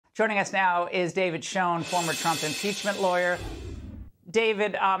Joining us now is David Schoen, former Trump impeachment lawyer.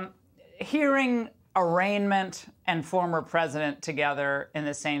 David, hearing arraignment and former president together in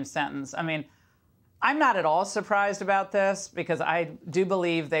the same sentence, I mean, I'm not at all surprised about this because I do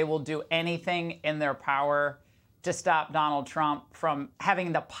believe they will do anything in their power to stop Donald Trump from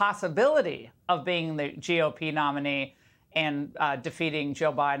having the possibility of being the GOP nominee and defeating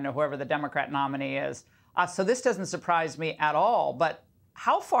Joe Biden or whoever the Democrat nominee is. So this doesn't surprise me at all. But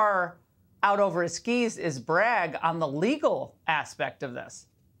how far out over his skis is Bragg on the legal aspect of this?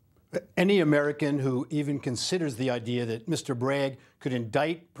 Any American who even considers the idea that Mr. Bragg could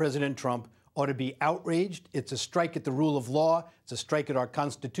indict President Trump ought to be outraged. It's a strike at the rule of law. It's a strike at our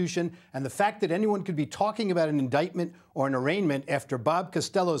Constitution. And the fact that anyone could be talking about an indictment or an arraignment after Bob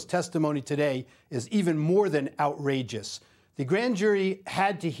Costello's testimony today is even more than outrageous. The grand jury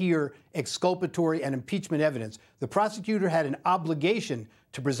had to hear exculpatory and impeachment evidence. The prosecutor had an obligation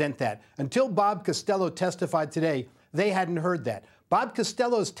to present that. Until Bob Costello testified today, they hadn't heard that. Bob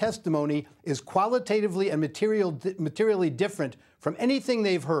Costello's testimony is qualitatively and materially different from anything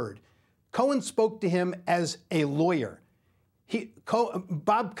they've heard. Cohen spoke to him as a lawyer.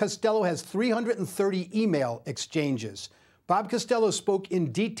 Bob Costello has 330 email exchanges. Bob Costello spoke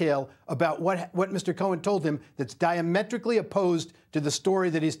in detail about what Mr. Cohen told him that's diametrically opposed to the story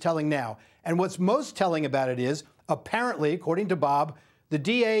that he's telling now. And what's most telling about it is, apparently, according to Bob, the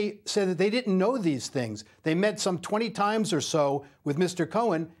DA said that they didn't know these things. They met some 20 times or so with Mr.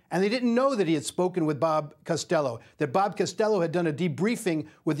 Cohen, and they didn't know that he had spoken with Bob Costello, that Bob Costello had done a debriefing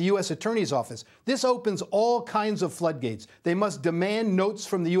with the U.S. Attorney's Office. This opens all kinds of floodgates. They must demand notes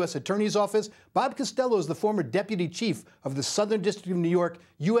from the U.S. Attorney's Office. Bob Costello is the former deputy chief of the Southern District of New York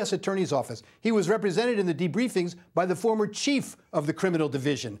U.S. Attorney's Office. He was represented in the debriefings by the former chief of the criminal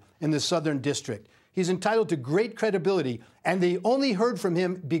division in the Southern District. He's entitled to great credibility, and they only heard from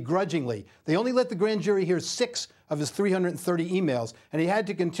him begrudgingly. They only let the grand jury hear 6 of his 330 emails, and he had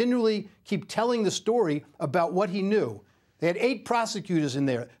to continually keep telling the story about what he knew. They had 8 prosecutors in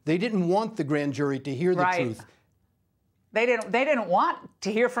there. They didn't want the grand jury to hear the truth. They didn't want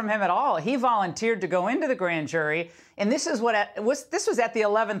to hear from him at all. He volunteered to go into the grand jury, and this was at the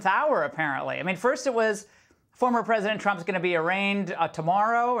 11th hour, apparently. I mean, first it was former President Trump's going to be arraigned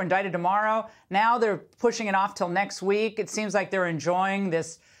tomorrow, or indicted tomorrow. Now they're pushing it off till next week. It seems like they're enjoying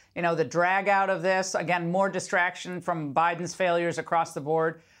this, the drag out of this. Again, more distraction from Biden's failures across the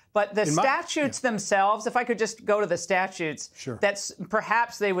board. But the statutes themselves, if I could just go to the statutes, that's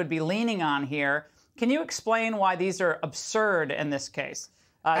perhaps they would be leaning on here. Can you explain why these are absurd in this case?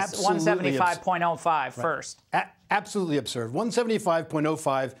 175.05 first. Absolutely absurd.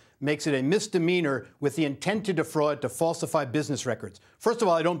 175.05 makes it a misdemeanor with the intent to defraud, to falsify business records. First of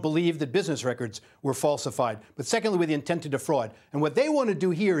all, I don't believe that business records were falsified. But secondly, with the intent to defraud. And what they want to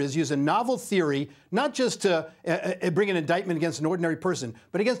do here is use a novel theory, not just to bring an indictment against an ordinary person,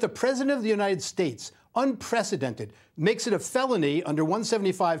 but against the President of the United States. Unprecedented. Makes it a felony under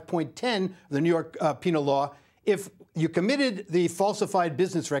 175.10 of the New York penal law if you committed the falsified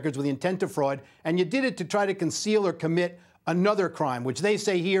business records with the intent to fraud, and you did it to try to conceal or commit another crime, which they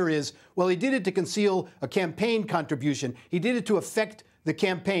say here is, well, he did it to conceal a campaign contribution. He did it to affect the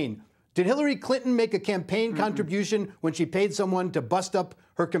campaign. Did Hillary Clinton make a campaign contribution when she paid someone to bust up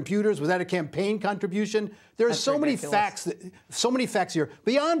her computers? Was that a campaign contribution? There are so many facts here.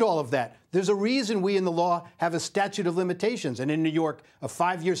 Beyond all of that, there's a reason we in the law have a statute of limitations, and in New York, a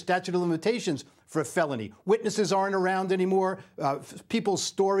 5-year statute of limitations for a felony. Witnesses aren't around anymore. People's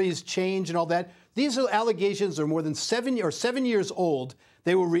stories change and all that. These allegations are more than 7 years old.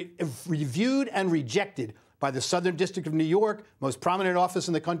 They were reviewed and rejected by the Southern District of New York, most prominent office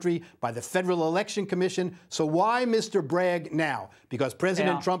in the country, by the Federal Election Commission. So why Mr. Bragg now? Because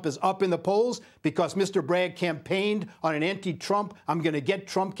President Trump is up in the polls? Because Mr. Bragg campaigned on an anti-Trump, I'm going to get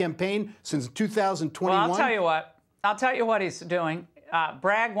Trump campaign since 2021? Well, I'll tell you what. I'll tell you what he's doing.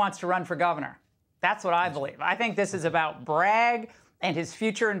 Bragg wants to run for governor. That's what I believe. I think this is about Bragg and his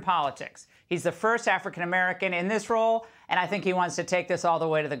future in politics. He's the first African-American in this role, and I think he wants to take this all the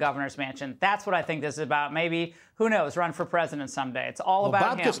way to the governor's mansion. That's what I think this is about. Maybe, who knows, run for president someday. It's all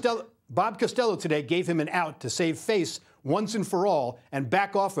about him. Bob Costello today gave him an out to save face once and for all and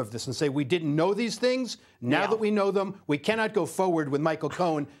back off of this and say, we didn't know these things. Now that we know them, we cannot go forward with Michael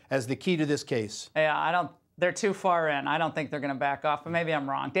Cohen as the key to this case. Yeah, they're too far in. I don't think they're going to back off, but maybe I'm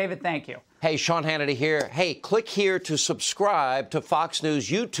wrong. David, thank you. Hey, Sean Hannity here. Hey, click here to subscribe to Fox News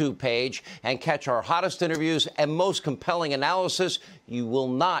YouTube page and catch our hottest interviews and most compelling analysis. You will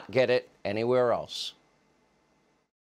not get it anywhere else.